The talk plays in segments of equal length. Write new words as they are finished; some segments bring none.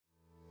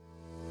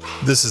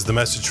This is the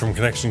message from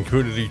Connection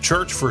Community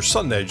Church for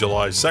Sunday,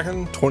 July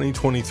 2nd,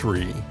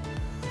 2023.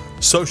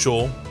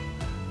 Social,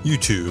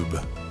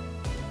 YouTube.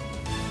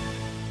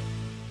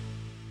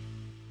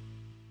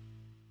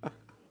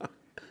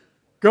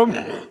 Good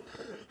morning.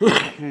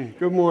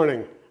 Good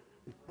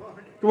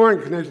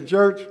morning, Connection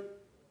Church.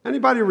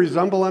 Anybody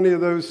resemble any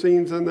of those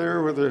scenes in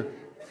there with the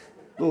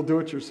little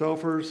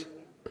do-it-yourselfers?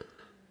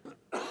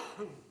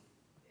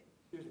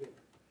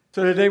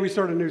 So today we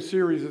start a new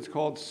series. It's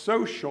called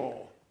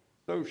Social,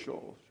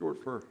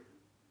 short for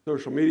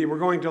social media. We're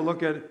going to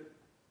look at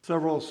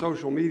several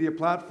social media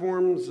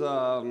platforms,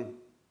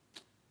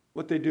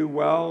 what they do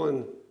well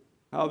and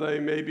how they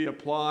maybe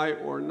apply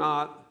or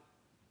not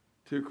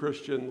to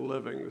Christian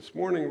living. This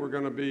morning we're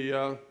going to be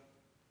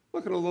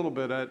looking a little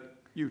bit at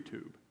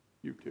YouTube.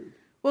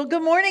 Well,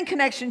 good morning,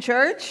 Connection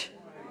Church.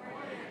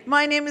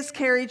 My name is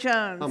Carrie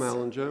Jones. I'm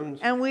Alan Jones.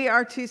 And we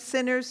are two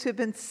sinners who've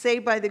been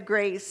saved by the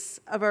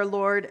grace of our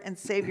Lord and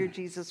Savior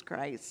Jesus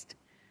Christ.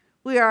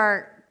 We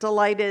are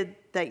delighted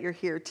that you're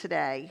here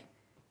today.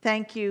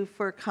 Thank you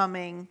for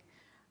coming.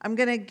 I'm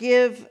going to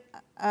give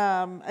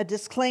a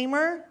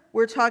disclaimer.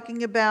 We're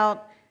talking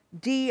about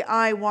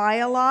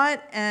DIY a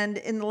lot, and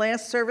in the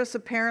last service,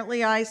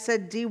 apparently I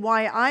said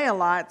DYI a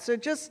lot, so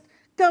just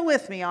go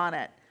with me on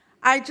it.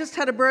 I just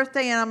had a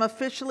birthday and I'm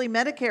officially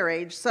Medicare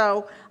age,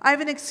 so I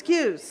have an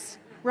excuse,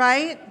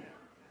 right?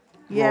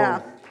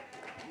 Yeah.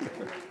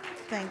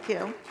 Thank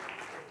you.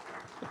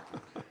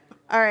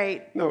 All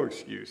right. No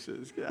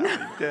excuses.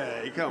 Happy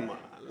day. Come on.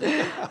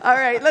 All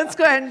right, let's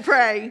go ahead and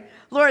pray.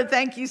 Lord,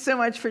 thank you so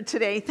much for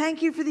today.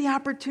 Thank you for the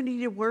opportunity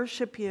to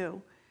worship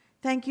you.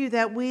 Thank you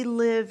that we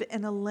live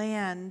in a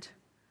land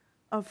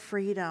of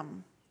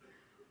freedom.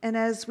 And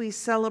as we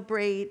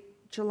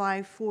celebrate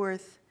July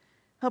 4th,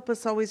 help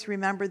us always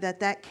remember that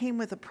that came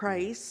with a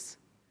price,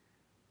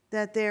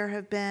 that there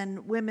have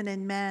been women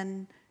and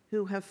men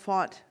who have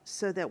fought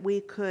so that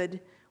we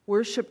could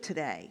worship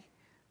today,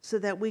 so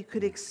that we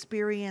could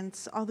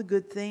experience all the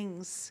good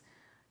things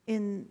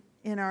in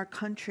our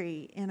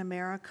country, in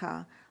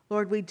America.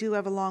 Lord, we do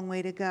have a long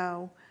way to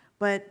go,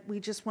 but we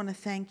just want to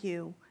thank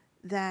you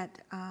that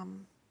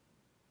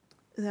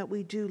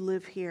we do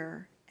live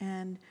here,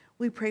 and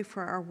we pray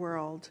for our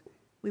world.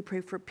 We pray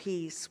for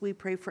peace. We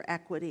pray for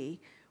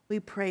equity. We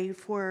pray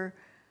for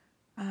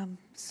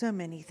so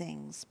many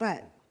things.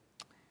 But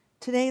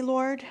today,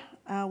 Lord,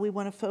 we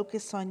want to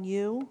focus on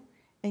you,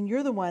 and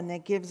you're the one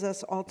that gives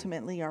us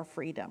ultimately our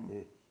freedom.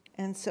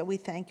 And so we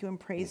thank you and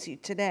praise you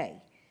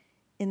today.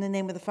 In the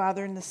name of the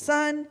Father and the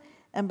Son,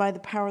 and by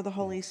the power of the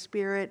Holy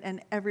Spirit, and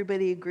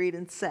everybody agreed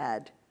and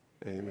said,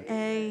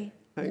 Amen.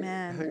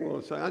 Amen. Hang on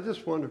a second. I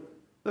just wonder,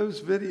 those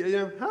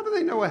videos, how do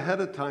they know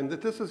ahead of time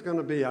that this is going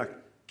to be a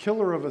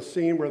killer of a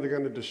scene where they're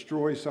going to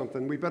destroy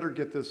something? We better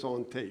get this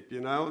on tape,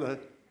 you know?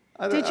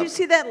 Did you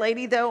see that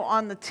lady, though,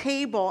 on the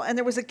table? And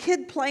there was a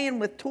kid playing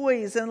with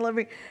toys in the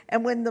living room.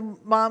 And when the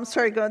mom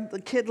started going, the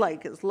kid,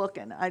 is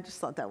looking. I just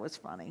thought that was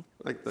funny.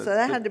 So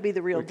that had to be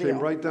the real deal. Came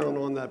right down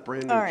on that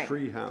brand new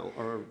tree house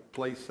or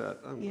play set.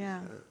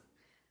 Yeah.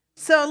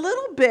 So a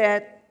little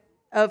bit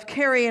of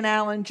Carrie and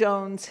Alan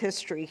Jones'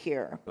 history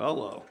here.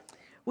 Hello.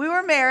 We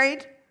were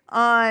married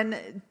on...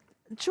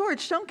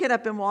 George, don't get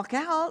up and walk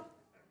out.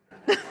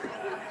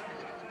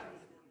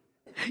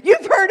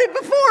 You've heard it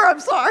before, I'm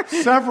sorry.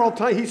 Several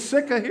times. He's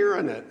sick of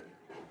hearing it.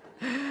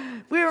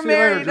 We were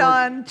married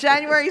on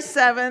January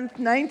 7th,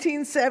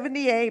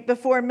 1978,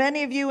 before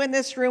many of you in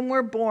this room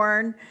were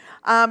born.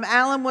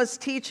 Alan was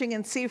teaching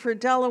in Seaford,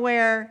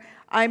 Delaware.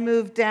 I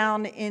moved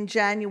down in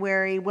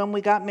January when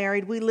we got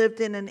married. We lived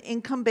in an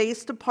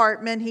income-based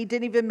apartment. He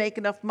didn't even make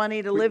enough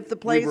money to live the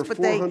place, but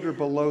they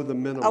below the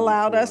minimum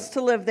allowed us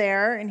to live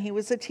there, and he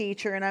was a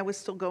teacher, and I was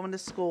still going to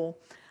school.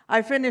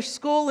 I finished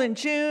school in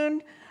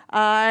June.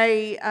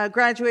 I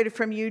graduated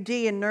from UD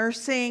in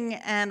nursing,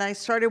 and I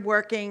started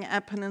working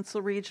at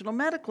Peninsula Regional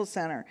Medical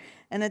Center.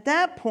 And at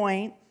that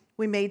point,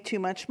 we made too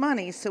much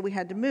money, so we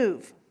had to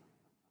move.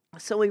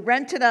 So we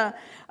rented a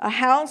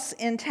house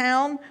in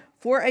town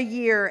for a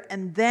year,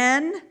 and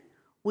then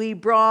we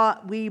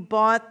bought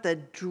the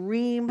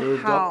dream house.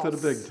 Moved up to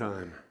the big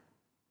time.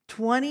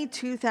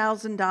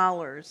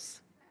 $22,000.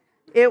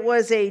 It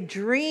was a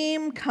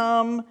dream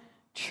come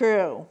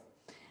true.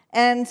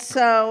 And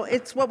so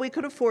it's what we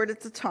could afford at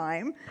the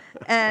time.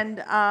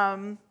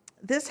 And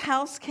this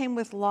house came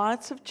with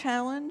lots of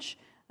challenge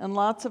and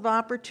lots of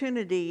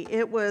opportunity.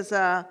 It was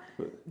a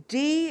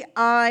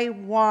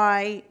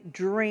DIY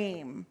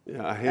dream.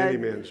 Yeah, a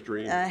handyman's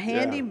dream. A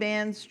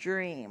handyman's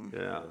dream.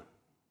 Yeah.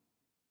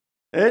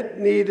 It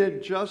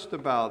needed just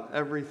about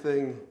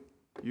everything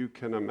you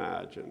can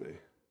imagine. They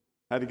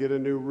had to get a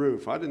new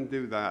roof. I didn't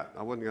do that.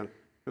 I wasn't going to,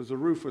 because the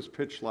roof was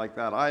pitched like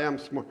that. I am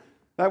smart.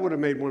 That would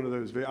have made one of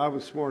those videos. I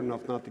was smart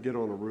enough not to get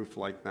on a roof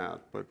like that.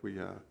 But we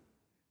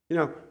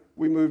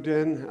moved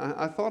in.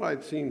 I thought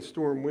I'd seen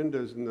storm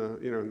windows in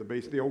the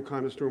base, the old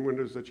kind of storm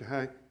windows that you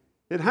had.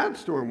 It had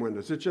storm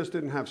windows. It just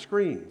didn't have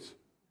screens.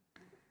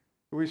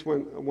 We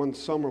went one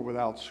summer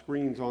without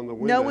screens on the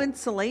window. No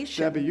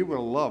insulation. Debbie, you would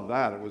have loved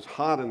that. It was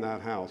hot in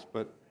that house,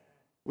 but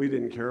We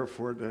didn't care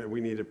for it. We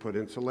needed to put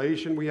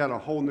insulation. We had a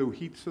whole new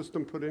heat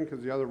system put in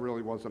because the other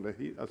really wasn't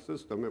a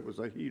system. It was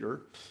a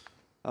heater.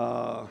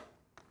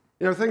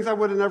 Things I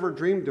would have never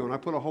dreamed doing. I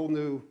put a whole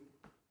new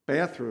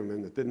bathroom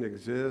in that didn't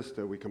exist.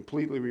 We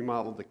completely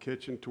remodeled the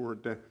kitchen.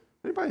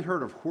 Anybody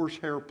heard of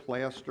horsehair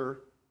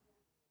plaster?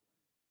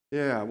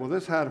 Yeah, well,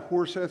 this had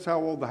that's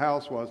how old the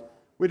house was.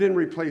 We didn't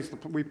replace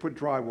we put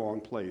drywall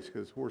in place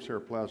because horsehair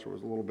plaster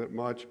was a little bit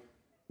much.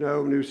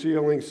 No, new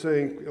ceiling,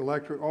 sink,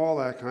 electric, all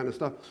that kind of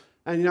stuff.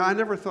 And I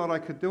never thought I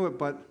could do it,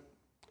 but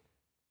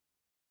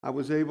I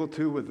was able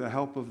to with the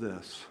help of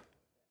this.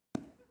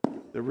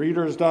 The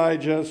Reader's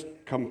Digest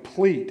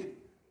complete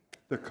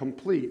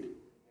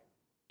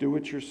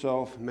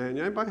do-it-yourself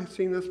manual. Anybody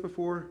seen this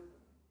before?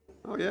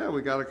 Oh yeah,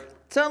 we got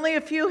It's only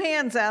a few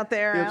hands out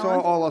there, It's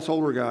all us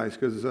older guys,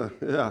 because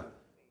yeah.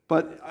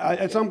 But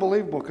it's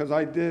unbelievable because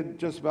I did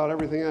just about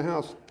everything in the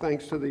house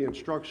thanks to the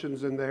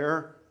instructions in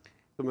there,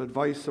 some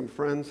advice, some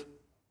friends,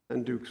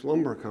 and Duke's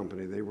Lumber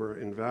Company. They were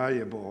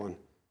invaluable, and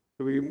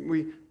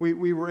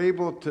we were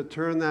able to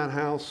turn that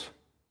house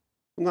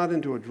not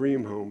into a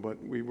dream home,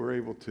 but we were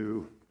able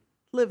to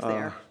live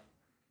there,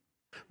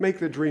 make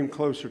the dream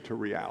closer to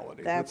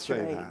reality. That's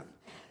Let's say right. that.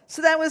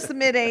 So that was the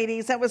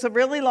mid-'80s. That was a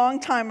really long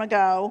time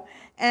ago,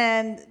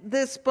 and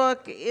this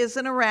book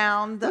isn't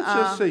around. Let's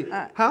just see.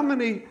 How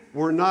many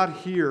were not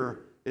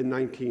here in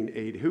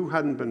 1980? Who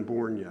hadn't been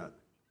born yet?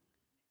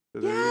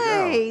 So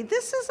yay!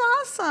 This is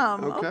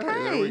awesome. Okay,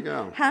 there we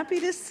go. Happy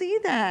to see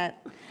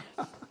that.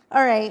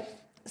 All right.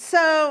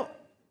 So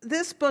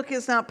this book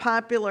is not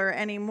popular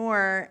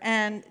anymore,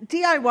 and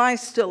DIY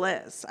still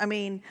is. I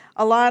mean,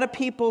 a lot of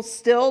people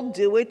still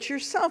do it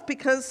yourself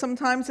because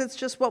sometimes it's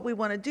just what we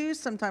want to do.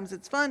 Sometimes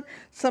it's fun.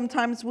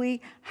 Sometimes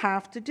we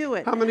have to do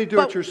it. How many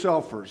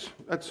do-it-yourselfers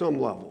at some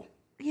level?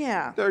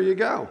 Yeah. There you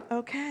go.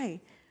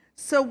 Okay.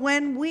 So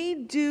when we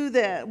do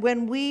that,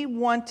 when we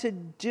want to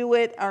do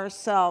it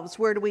ourselves,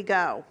 where do we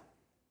go?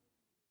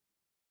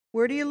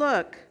 Where do you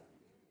look?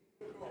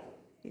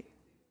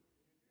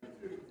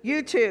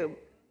 YouTube.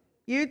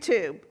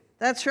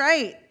 That's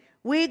right.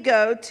 We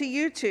go to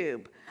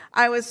YouTube.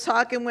 I was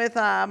talking with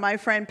my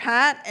friend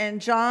Pat and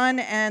John,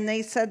 and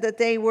they said that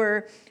they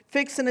were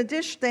fixing a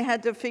dish. They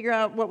had to figure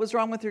out what was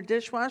wrong with their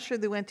dishwasher.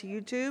 They went to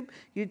YouTube.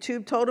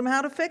 YouTube told them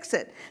how to fix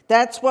it.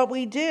 That's what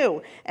we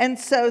do. And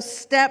so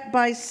step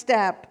by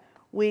step,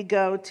 we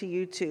go to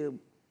YouTube.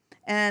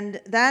 And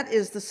that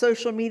is the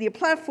social media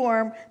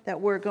platform that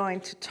we're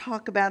going to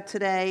talk about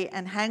today.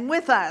 And hang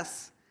with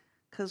us,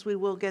 because we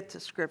will get to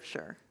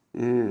Scripture.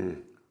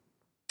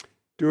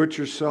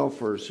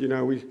 Do-it-yourselfers.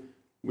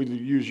 We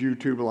use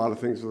YouTube a lot of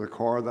things in the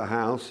car, the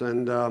house,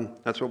 and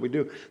that's what we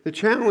do. The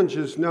challenge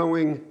is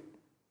knowing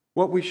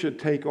what we should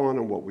take on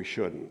and what we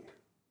shouldn't.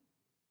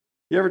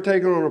 You ever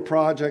taken on a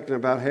project and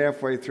about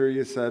halfway through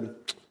you said,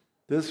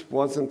 this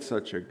wasn't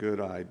such a good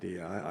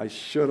idea. I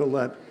should have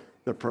let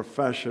the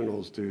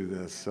professionals do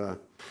this.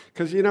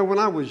 Because, when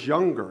I was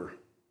younger,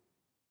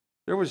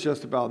 there was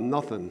just about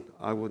nothing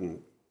I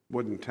wouldn't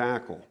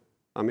tackle.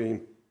 I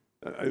mean,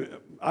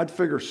 I'd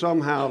figure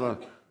somehow to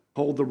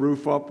hold the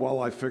roof up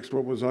while I fixed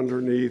what was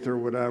underneath or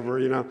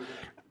whatever,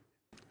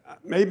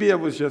 Maybe I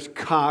was just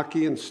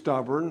cocky and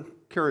stubborn.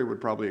 Carrie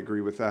would probably agree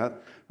with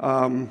that.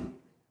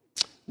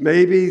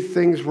 Maybe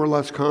things were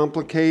less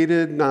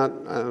complicated, I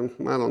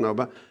don't know,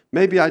 but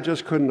maybe I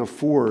just couldn't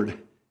afford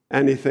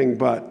anything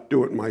but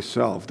do it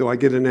myself. Do I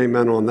get an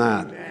amen on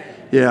that?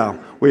 Yeah,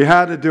 we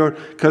had to do it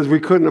because we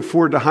couldn't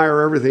afford to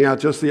hire everything out,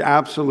 just the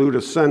absolute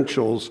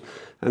essentials,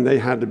 and they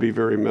had to be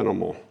very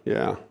minimal,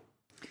 yeah.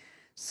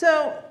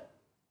 So,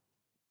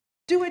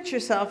 do it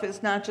yourself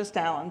is not just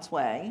Alan's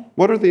way.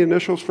 What are the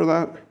initials for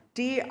that?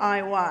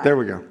 DIY. There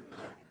we go.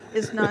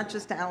 Is not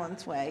just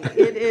Alan's way.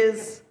 It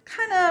is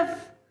kind of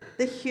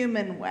the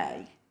human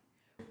way.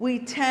 We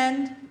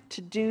tend to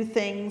do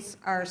things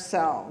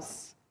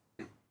ourselves.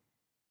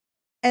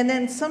 And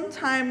then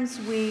sometimes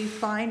we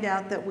find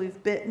out that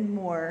we've bitten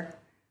more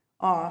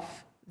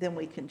off than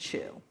we can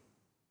chew.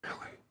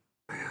 Really?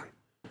 Man.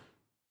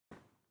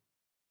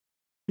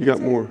 You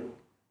got more?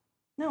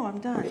 No, I'm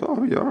done.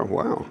 Oh, you are?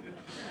 Wow.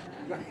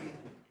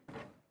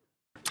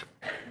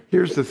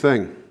 Here's the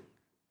thing.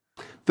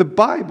 The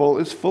Bible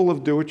is full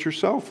of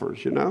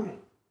do-it-yourselfers,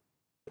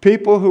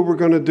 People who were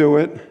going to do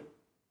it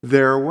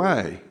their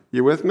way.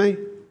 You with me?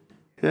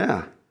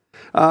 Yeah.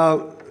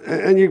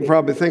 And you can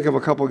probably think of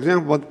a couple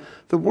examples, but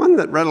the one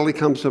that readily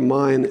comes to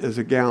mind is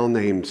a gal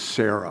named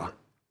Sarah.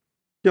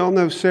 Y'all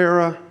know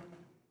Sarah?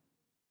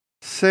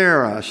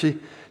 Sarah.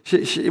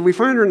 We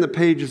find her in the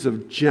pages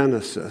of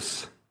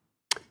Genesis.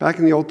 Back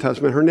in the Old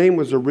Testament, her name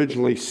was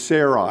originally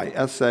Sarai,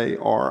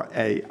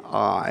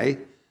 Sarai.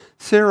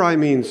 Sarai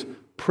means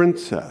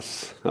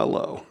princess.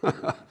 Hello.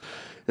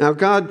 Now,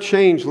 God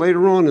changed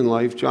later on in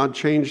life, God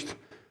changed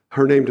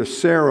her name to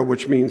Sarah,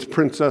 which means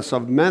princess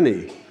of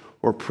many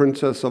or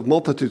princess of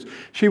multitudes.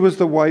 She was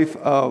the wife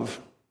of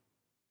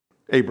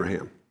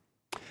Abraham.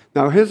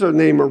 Now, his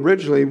name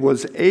originally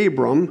was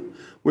Abram,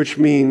 which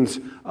means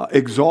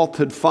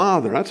exalted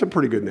father. That's a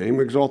pretty good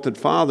name, exalted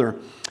father.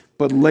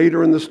 But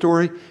later in the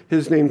story,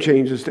 his name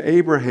changes to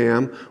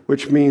Abraham,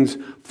 which means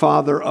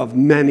father of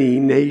many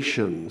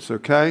nations,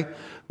 okay?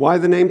 Why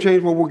the name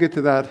change? Well, we'll get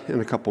to that in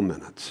a couple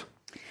minutes.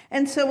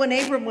 And so when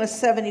Abram was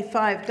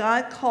 75,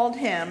 God called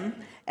him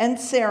and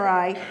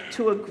Sarai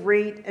to a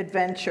great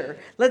adventure.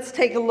 Let's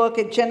take a look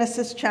at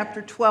Genesis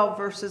chapter 12,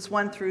 verses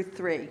 1 through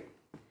 3.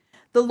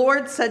 The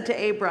Lord said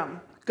to Abram,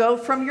 "Go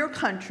from your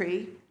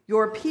country,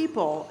 your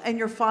people, and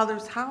your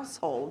father's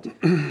household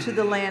to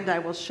the land I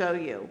will show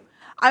you.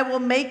 I will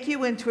make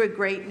you into a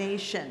great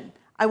nation.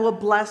 I will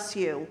bless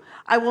you.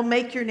 I will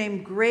make your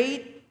name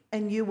great,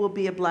 and you will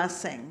be a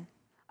blessing.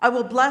 I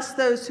will bless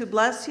those who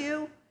bless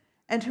you,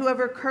 and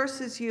whoever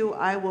curses you,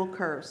 I will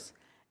curse.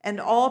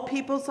 And all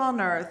peoples on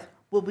earth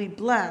will be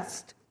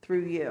blessed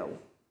through you."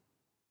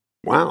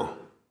 Wow.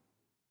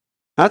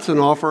 That's an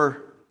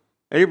offer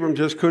Abram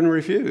just couldn't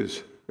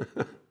refuse.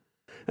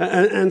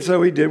 and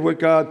so he did what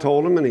God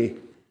told him, and he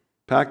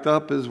packed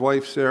up his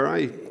wife Sarah.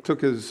 He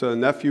took his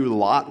nephew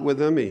Lot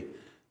with him. He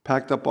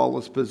packed up all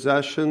his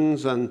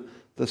possessions and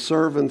the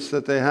servants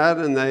that they had,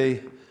 and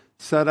they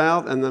set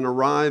out and then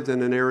arrived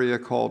in an area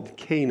called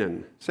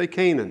Canaan. Say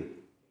Canaan.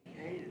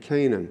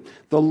 Canaan.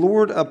 The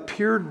Lord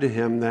appeared to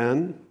him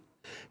then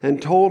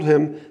and told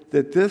him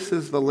that this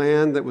is the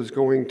land that he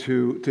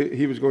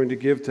was going to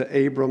give to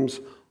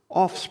Abram's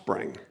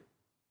offspring.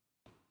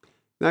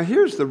 Now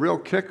here's the real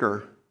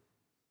kicker.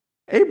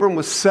 Abram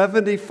was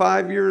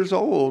 75 years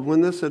old when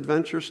this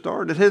adventure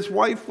started. His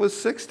wife was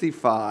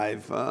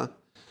 65.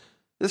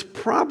 This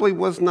probably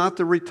was not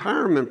the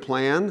retirement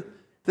plan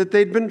that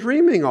they'd been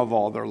dreaming of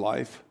all their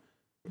life,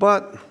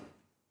 but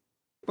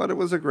it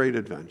was a great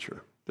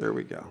adventure. There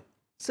we go.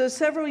 So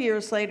several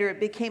years later, it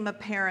became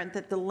apparent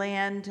that the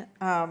land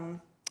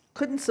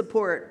couldn't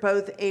support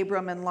both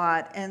Abram and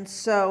Lot, and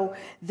so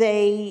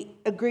they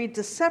agreed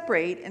to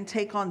separate and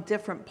take on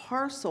different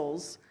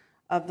parcels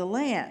of the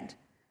land.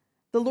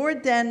 The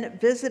Lord then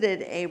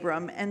visited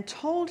Abram and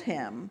told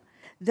him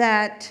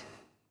that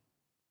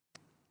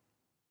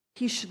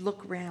he should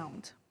look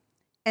around.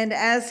 And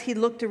as he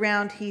looked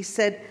around, he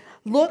said,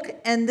 "Look,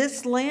 and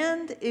this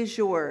land is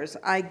yours.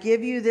 I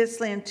give you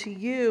this land to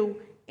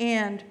you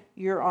and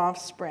your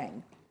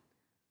offspring."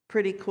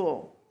 Pretty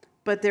cool.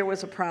 But there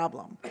was a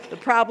problem. The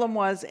problem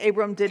was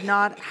Abram did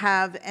not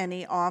have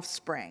any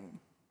offspring.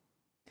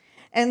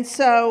 And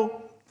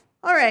so,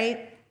 all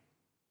right,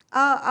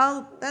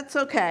 that's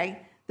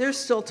okay. There's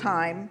still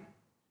time.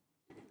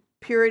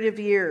 Period of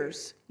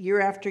years,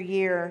 year after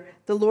year,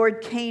 the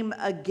Lord came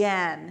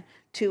again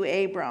to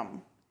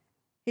Abram.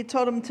 He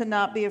told him to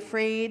not be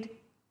afraid,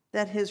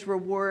 that his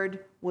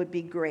reward would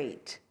be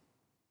great.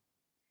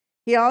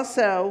 He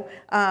also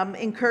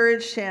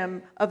encouraged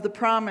him of the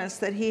promise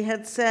that he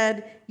had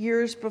said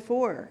years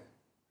before.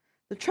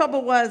 The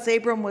trouble was,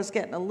 Abram was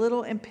getting a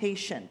little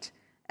impatient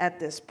at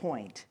this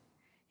point.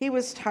 He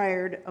was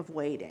tired of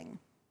waiting.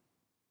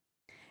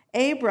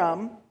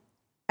 Abram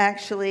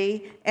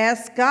actually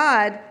asked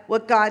God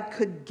what God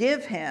could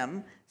give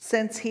him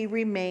since he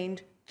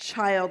remained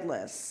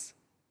childless.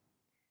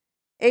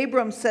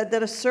 Abram said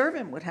that a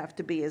servant would have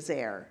to be his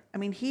heir. I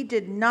mean, he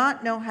did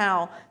not know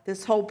how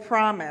this whole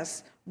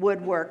promise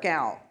would work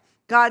out.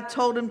 God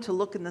told him to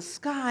look in the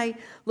sky,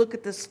 look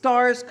at the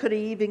stars. Could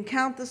he even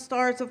count the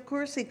stars? Of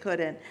course he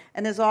couldn't.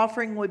 And his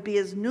offering would be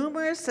as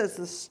numerous as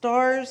the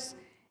stars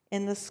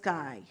in the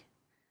sky.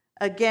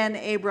 Again,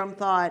 Abram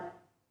thought,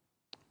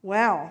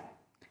 well,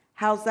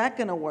 how's that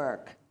going to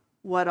work?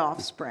 What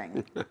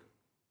offspring?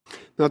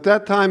 Now, at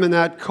that time in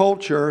that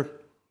culture,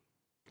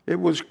 it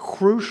was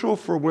crucial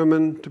for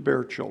women to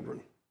bear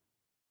children.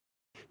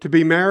 To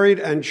be married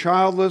and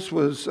childless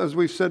was, as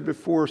we've said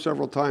before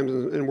several times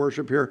in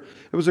worship here,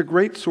 it was a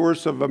great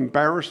source of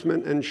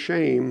embarrassment and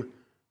shame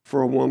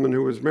for a woman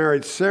who was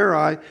married.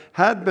 Sarai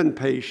had been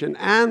patient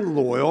and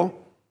loyal,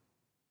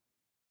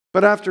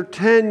 but after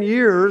 10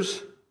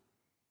 years,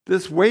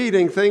 this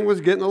waiting thing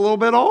was getting a little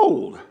bit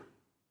old.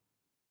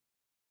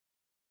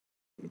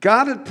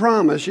 God had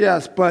promised,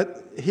 yes,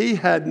 but he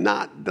had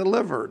not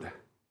delivered.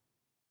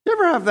 You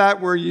ever have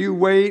that where you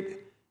wait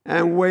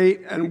and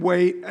wait and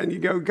wait and you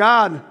go,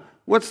 God,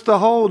 what's the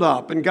hold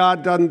up? And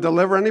God doesn't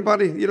deliver.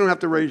 Anybody? You don't have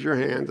to raise your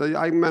hands.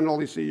 I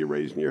mentally see you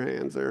raising your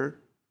hands there.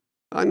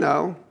 I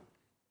know.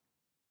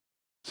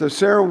 So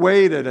Sarah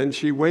waited and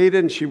she waited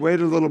and she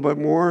waited a little bit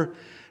more.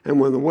 And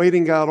when the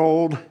waiting got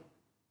old,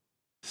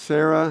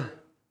 Sarah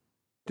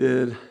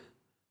did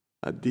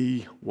a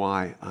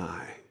DIY.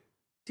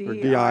 Or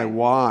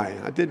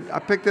DIY. I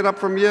picked it up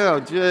from you.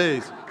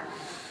 Jeez.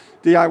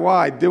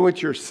 DIY, do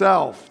it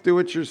yourself. Do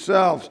it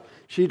yourself.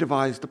 She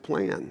devised a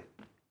plan.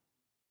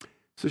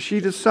 So she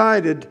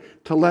decided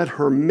to let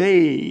her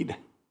maid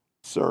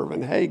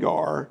servant,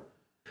 Hagar,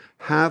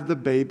 have the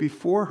baby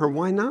for her.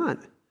 Why not?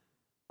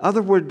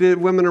 Other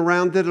women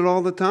around did it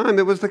all the time.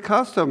 It was the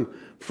custom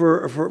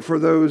for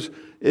those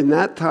in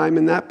that time,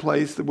 in that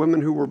place, the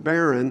women who were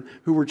barren,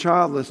 who were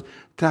childless,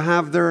 to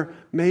have their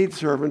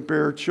maidservant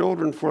bear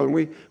children for them.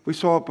 We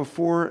saw it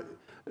before.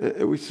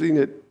 We've seen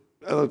it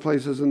other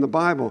places in the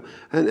Bible.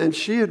 And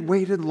she had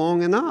waited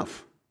long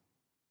enough.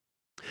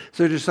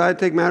 So she decided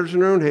to take matters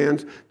in her own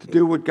hands to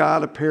do what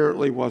God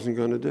apparently wasn't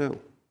going to do.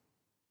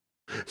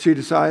 She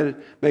decided,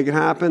 make it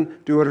happen,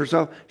 do it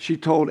herself. She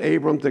told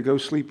Abram to go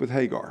sleep with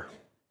Hagar.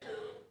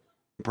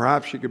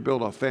 Perhaps she could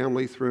build a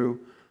family through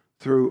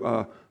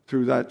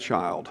that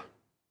child.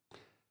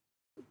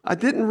 I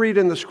didn't read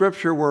in the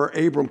scripture where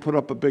Abram put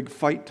up a big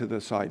fight to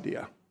this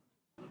idea.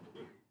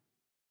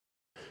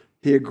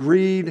 He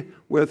agreed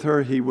with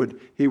her, he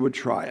would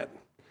try it.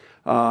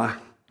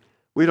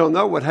 We don't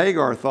know what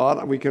Hagar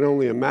thought. We can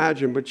only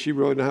imagine, but she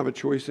really didn't have a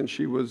choice, and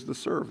she was the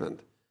servant.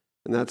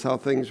 And that's how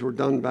things were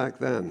done back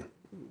then.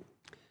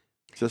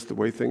 Just the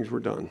way things were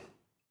done.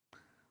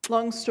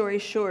 Long story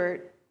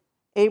short,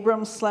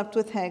 Abram slept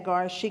with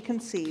Hagar. She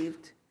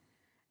conceived.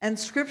 And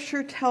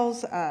Scripture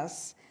tells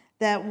us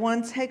that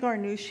once Hagar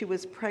knew she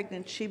was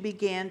pregnant, she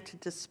began to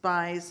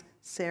despise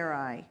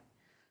Sarai.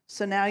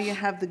 So now you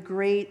have the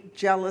great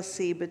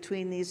jealousy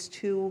between these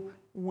two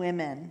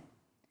women.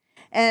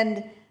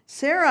 And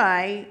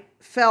Sarai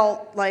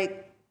felt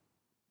like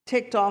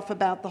ticked off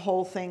about the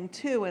whole thing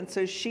too, and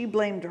so she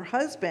blamed her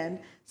husband,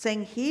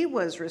 saying he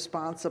was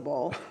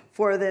responsible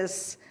for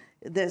this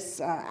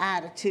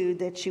attitude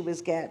that she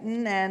was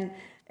getting. And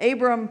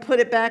Abram put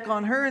it back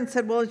on her and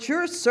said, well, it's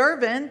your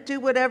servant, do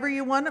whatever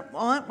you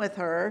want with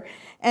her.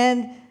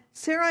 And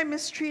Sarai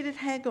mistreated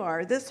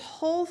Hagar. This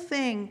whole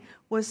thing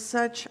was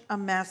such a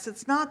mess.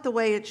 It's not the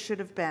way it should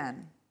have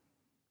been.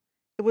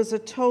 It was a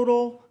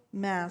total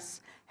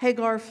mess.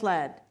 Hagar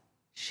fled.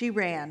 She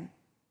ran.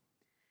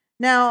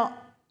 Now,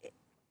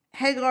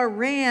 Hagar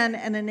ran,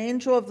 and an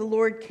angel of the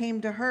Lord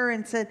came to her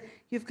and said,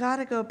 you've got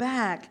to go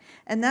back.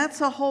 And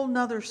that's a whole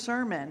nother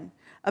sermon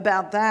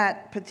about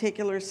that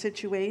particular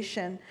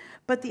situation.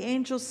 But the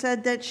angel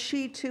said that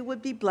she too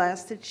would be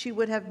blessed, that she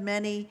would have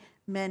many,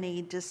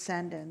 many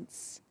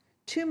descendants.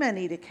 Too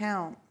many to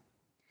count.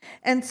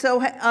 And so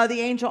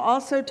the angel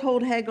also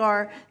told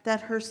Hagar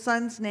that her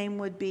son's name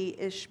would be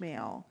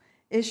Ishmael.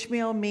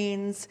 Ishmael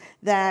means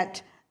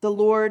that the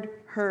Lord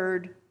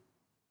heard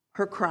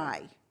her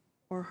cry,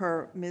 or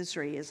her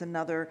misery is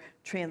another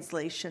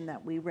translation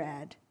that we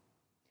read.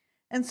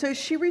 And so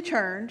she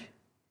returned.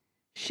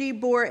 She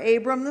bore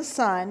Abram the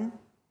son,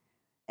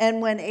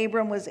 and when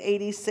Abram was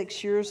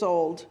 86 years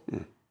old,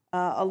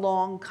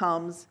 along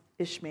comes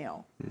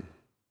Ishmael.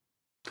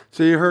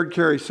 So you heard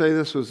Carrie say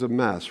this was a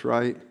mess,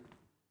 right?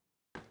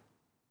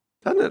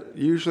 Doesn't it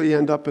usually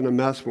end up in a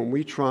mess when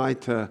we try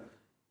to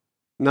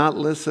not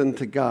listen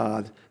to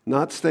God,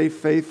 not stay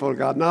faithful to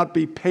God, not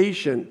be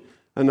patient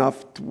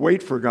enough to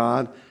wait for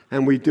God,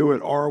 and we do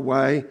it our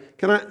way?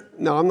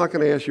 No, I'm not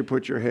going to ask you to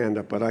put your hand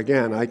up, but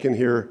again, I can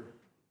hear,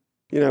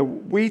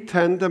 we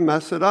tend to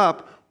mess it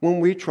up when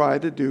we try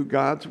to do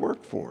God's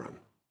work for Him.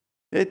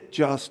 It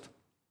just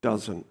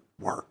doesn't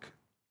work.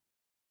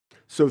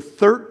 So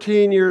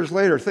 13 years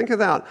later, think of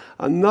that,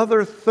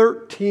 another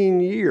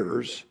 13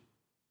 years,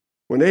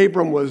 when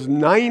Abram was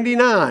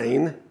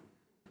 99,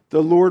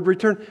 the Lord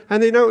returned.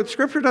 And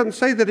Scripture doesn't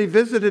say that He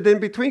visited in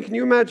between. Can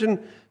you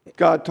imagine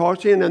God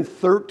talks to you and then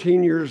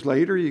 13 years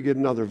later you get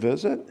another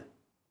visit?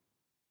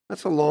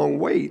 That's a long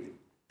wait.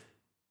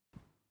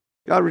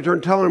 God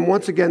returned, telling him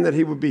once again that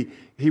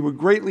he would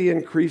greatly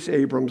increase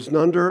Abram's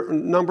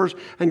numbers,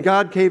 and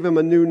God gave him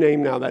a new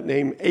name now, that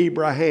name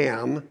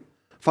Abraham,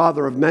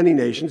 father of many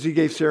nations. He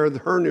gave Sarah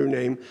her new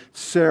name,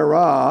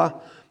 Sarah,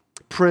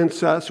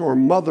 princess or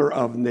mother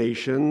of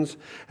nations,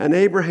 and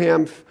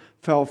Abraham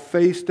fell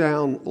face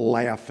down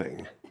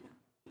laughing,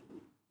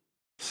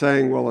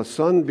 saying, will a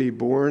son be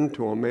born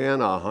to a man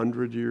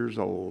 100 years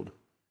old?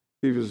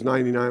 He was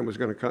 99,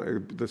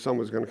 the son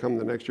was going to come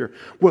the next year.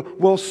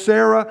 Will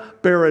Sarah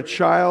bear a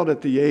child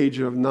at the age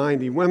of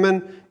 90?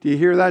 Women, do you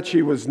hear that?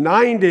 She was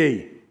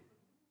 90.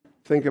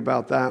 Think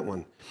about that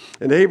one.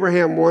 And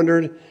Abraham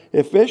wondered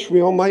if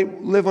Ishmael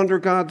might live under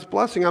God's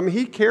blessing. I mean,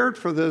 he cared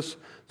for this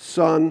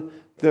son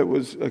that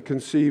was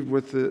conceived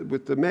with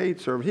the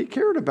maidservant. He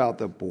cared about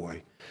the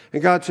boy.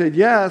 And God said,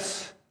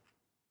 yes,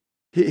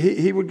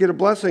 he would get a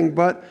blessing,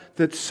 but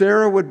that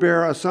Sarah would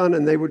bear a son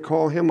and they would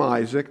call him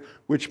Isaac,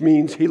 which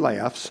means he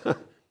laughs.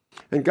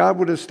 And God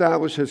would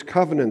establish His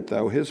covenant,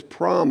 though, His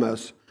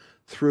promise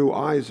through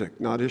Isaac,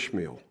 not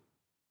Ishmael.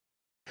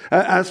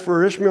 As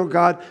for Ishmael,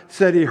 God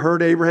said He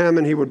heard Abraham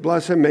and He would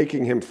bless him,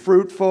 making him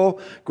fruitful,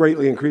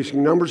 greatly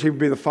increasing numbers. He would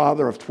be the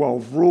father of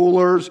 12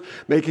 rulers,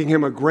 making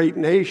him a great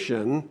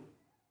nation.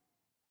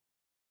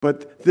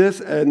 But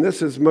this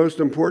is most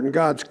important,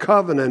 God's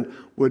covenant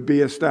would be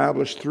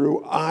established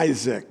through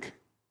Isaac,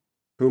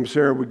 whom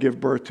Sarah would give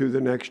birth to the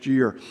next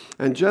year.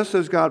 And just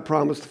as God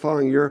promised the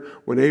following year,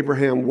 when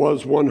Abraham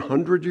was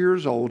 100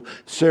 years old,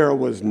 Sarah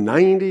was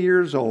 90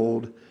 years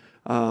old,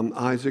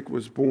 Isaac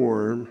was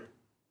born.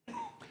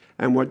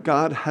 And what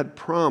God had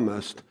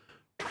promised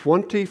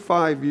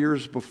 25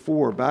 years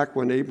before, back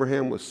when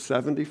Abraham was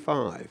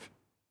 75,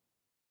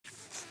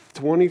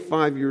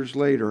 25 years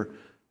later,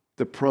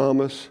 the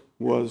promise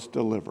was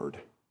delivered.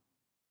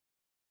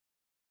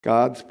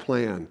 God's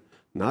plan,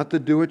 not the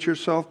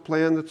do-it-yourself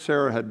plan that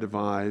Sarah had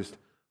devised,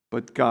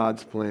 but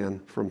God's plan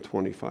from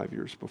 25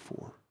 years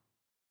before.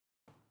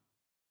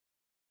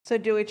 So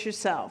do it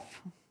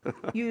yourself,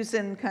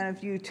 using kind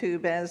of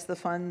YouTube as the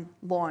fun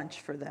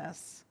launch for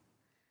this.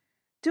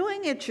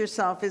 Doing it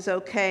yourself is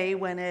okay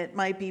when it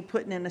might be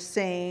putting in a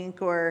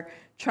sink or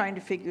trying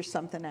to figure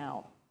something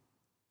out.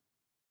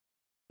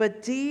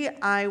 But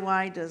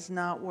DIY does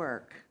not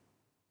work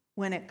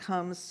when it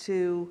comes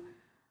to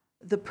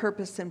the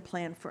purpose and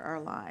plan for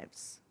our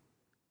lives.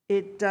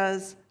 It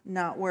does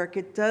not work.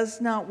 It does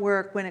not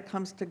work when it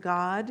comes to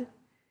God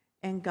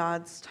and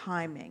God's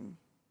timing.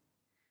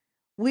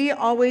 We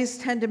always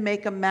tend to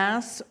make a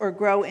mess or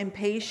grow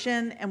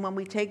impatient, and when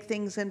we take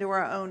things into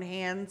our own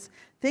hands,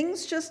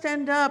 things just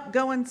end up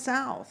going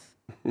south.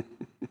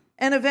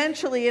 And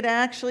eventually it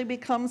actually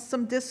becomes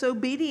some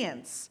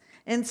disobedience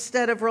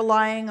instead of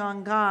relying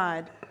on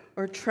God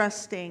or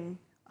trusting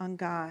on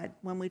God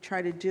when we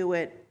try to do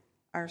it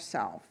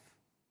ourselves.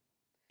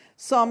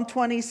 Psalm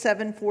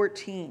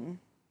 27:14.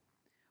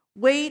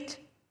 Wait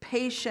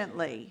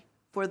patiently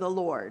for the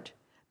Lord.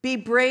 Be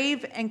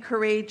brave and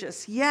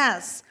courageous.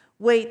 Yes,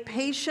 wait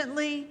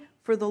patiently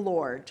for the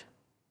Lord.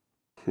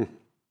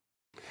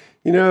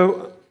 You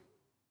know,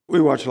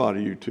 we watch a lot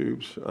of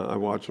YouTubes. I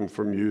watch them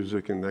for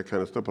music and that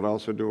kind of stuff, but I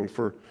also do them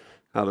for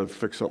how to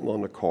fix something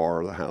on the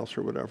car or the house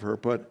or whatever.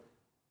 But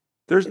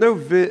there's no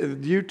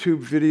YouTube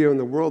video in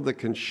the world that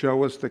can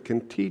show us, that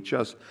can teach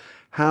us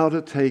how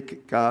to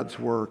take God's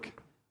work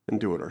and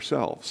do it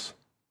ourselves.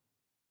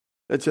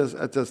 It just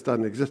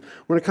doesn't exist.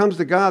 When it comes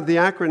to God, the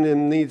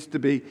acronym needs to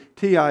be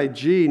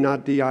TIG,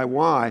 not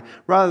DIY.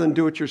 Rather than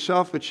do it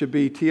yourself, it should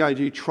be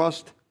TIG,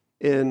 trust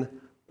in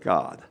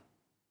God.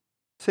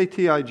 Say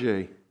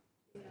TIG.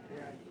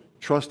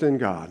 Trust in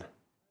God.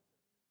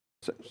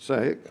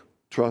 Say it.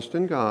 Trust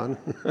in God.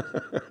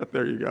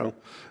 There you go.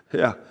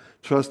 Yeah,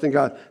 trust in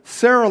God.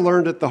 Sarah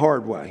learned it the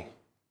hard way.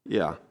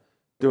 Yeah,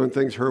 doing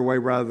things her way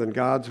rather than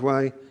God's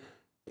way.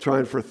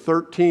 Trying for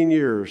 13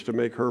 years to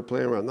make her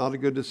plan around. Not a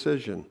good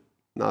decision.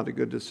 Not a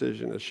good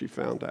decision, as she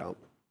found out.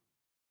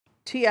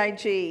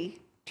 TIG,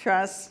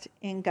 trust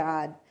in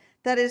God.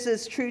 That is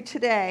as true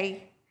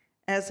today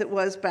as it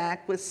was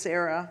back with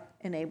Sarah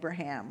and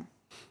Abraham.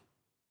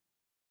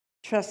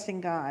 Trust in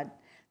God.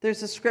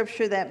 There's a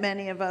scripture that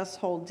many of us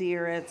hold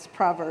dear. It's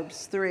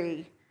Proverbs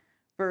 3,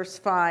 verse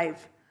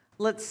 5.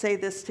 Let's say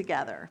this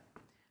together.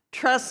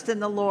 Trust in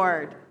the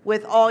Lord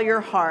with all your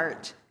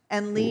heart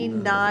and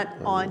lean not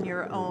on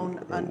your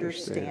own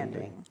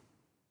understanding.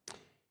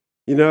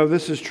 You know,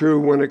 this is true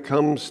when it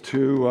comes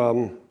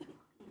to,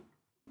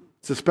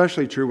 it's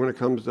especially true when it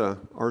comes to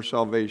our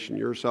salvation,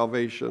 your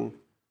salvation,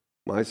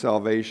 my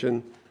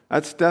salvation.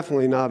 That's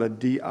definitely not a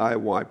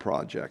DIY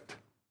project.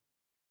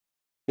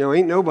 You know,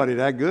 ain't nobody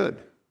that good.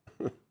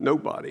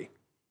 Nobody.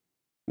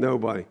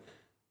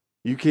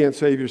 You can't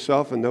save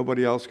yourself and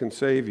nobody else can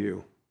save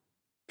you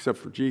except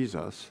for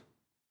Jesus.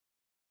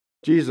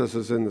 Jesus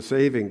is in the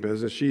saving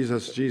business.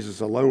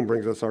 Jesus alone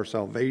brings us our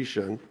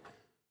salvation.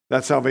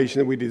 That salvation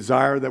that we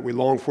desire, that we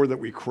long for, that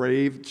we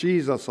crave.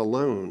 Jesus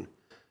alone.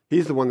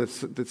 He's the one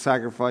that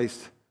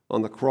sacrificed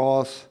on the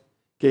cross,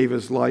 gave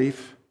his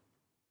life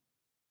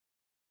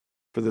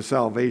for the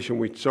salvation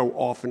we so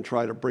often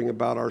try to bring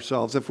about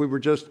ourselves. If we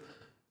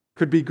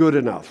could be good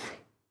enough.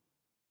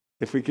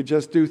 If we could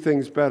just do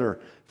things better.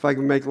 If I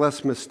can make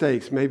less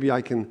mistakes, maybe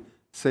I can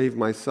save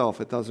myself.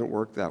 It doesn't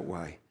work that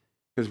way.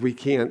 Because we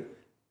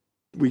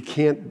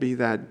can't be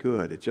that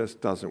good. It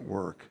just doesn't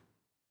work.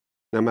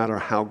 No matter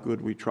how good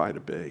we try to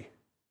be.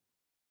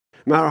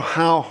 No matter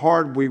how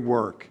hard we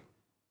work.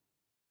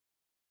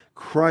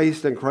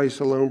 Christ and Christ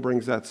alone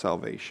brings that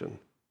salvation.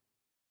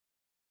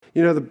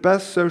 You know, the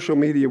best social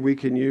media we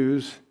can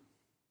use,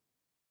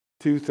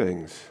 two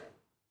things.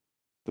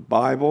 The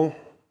Bible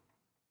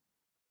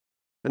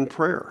and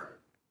prayer.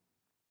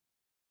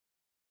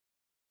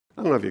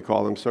 I don't know if you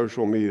call them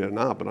social media or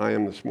not, but I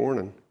am this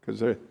morning.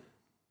 Because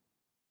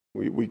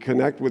we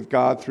connect with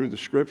God through the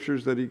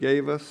scriptures that he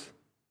gave us.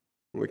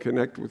 We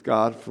connect with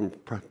God from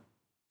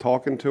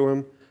talking to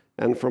him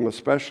and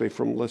especially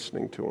from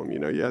listening to him. You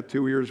know, you have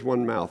 2 ears,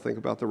 1 mouth. Think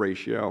about the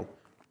ratio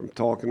from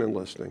talking and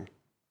listening.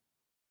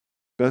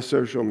 Best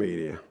social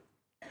media.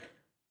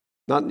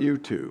 Not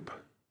YouTube.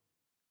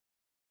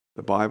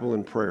 The Bible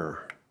and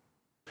prayer.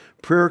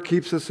 Prayer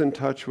keeps us in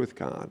touch with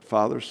God,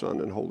 Father,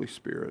 Son, and Holy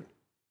Spirit.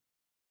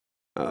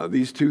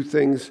 These two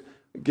things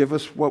give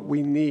us what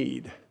we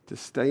need to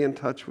stay in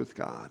touch with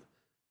God,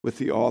 with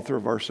the author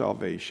of our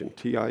salvation,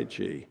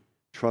 TIG.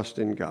 Trust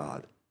in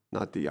God,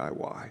 not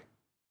DIY.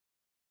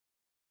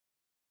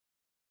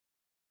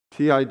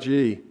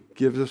 TIG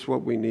gives us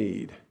what we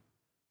need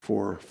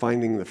for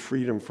finding the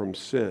freedom from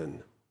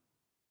sin.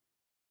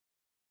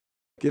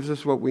 Gives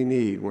us what we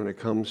need when it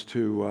comes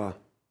to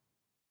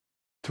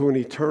an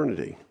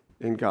eternity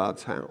in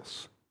God's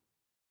house.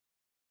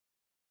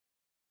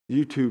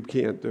 YouTube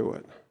can't do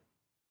it,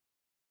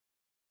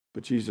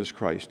 but Jesus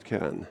Christ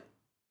can.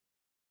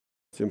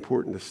 It's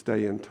important to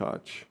stay in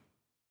touch,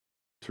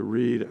 to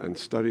read and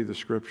study the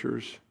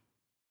scriptures,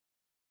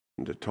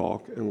 and to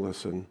talk and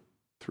listen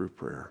through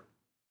prayer.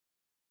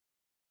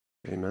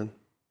 Amen.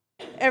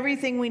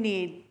 Everything we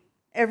need,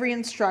 every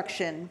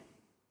instruction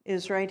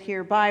is right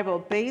here. Bible,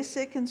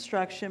 basic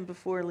instruction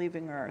before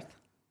leaving earth.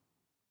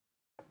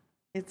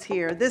 It's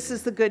here. This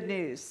is the good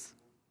news.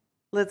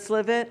 Let's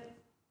live it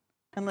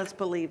and let's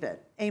believe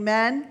it.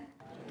 Amen?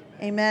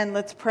 Amen.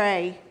 Let's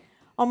pray.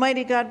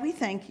 Almighty God, we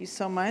thank you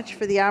so much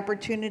for the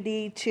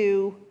opportunity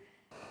to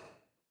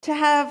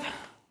have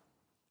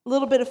a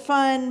little bit of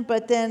fun,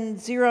 but then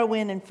zero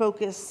in and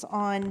focus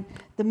on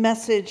the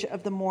message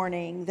of the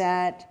morning,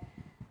 that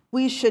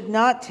we should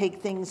not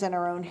take things in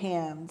our own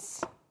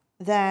hands,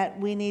 that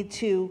we need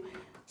to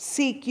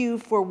seek you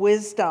for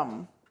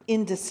wisdom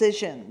in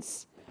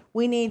decisions.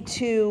 We need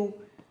to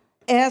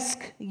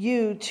ask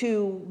you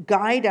to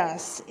guide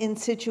us in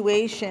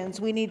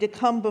situations. We need to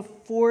come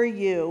before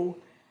you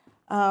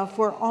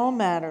for all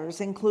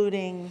matters,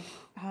 including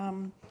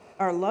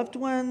our loved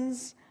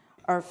ones,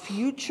 our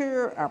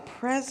future, our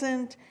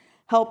present,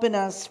 helping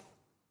us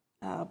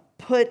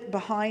put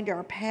behind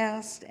our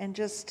past and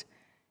just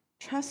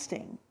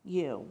trusting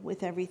you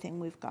with everything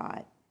we've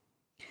got.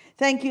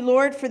 Thank you,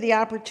 Lord, for the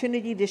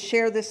opportunity to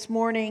share this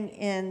morning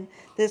in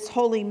this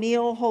holy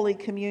meal, Holy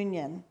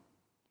Communion.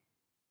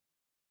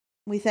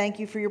 We thank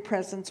you for your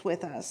presence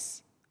with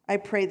us. I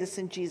pray this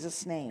in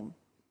Jesus' name.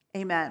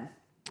 Amen.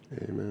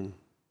 Amen.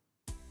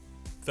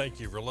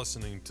 Thank you for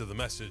listening to the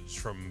message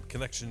from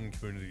Connection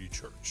Community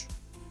Church.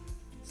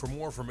 For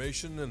more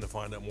information and to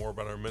find out more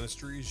about our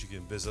ministries, you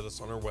can visit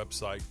us on our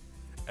website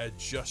at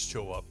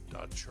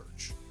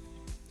justshowup.church.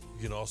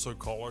 You can also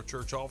call our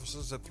church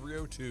offices at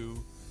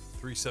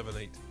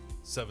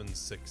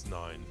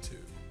 302-378-7692.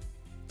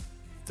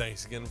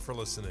 Thanks again for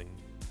listening.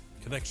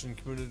 Connection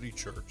Community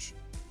Church,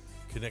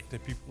 connecting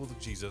people with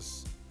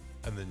Jesus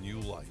and the new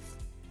life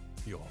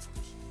he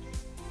offers.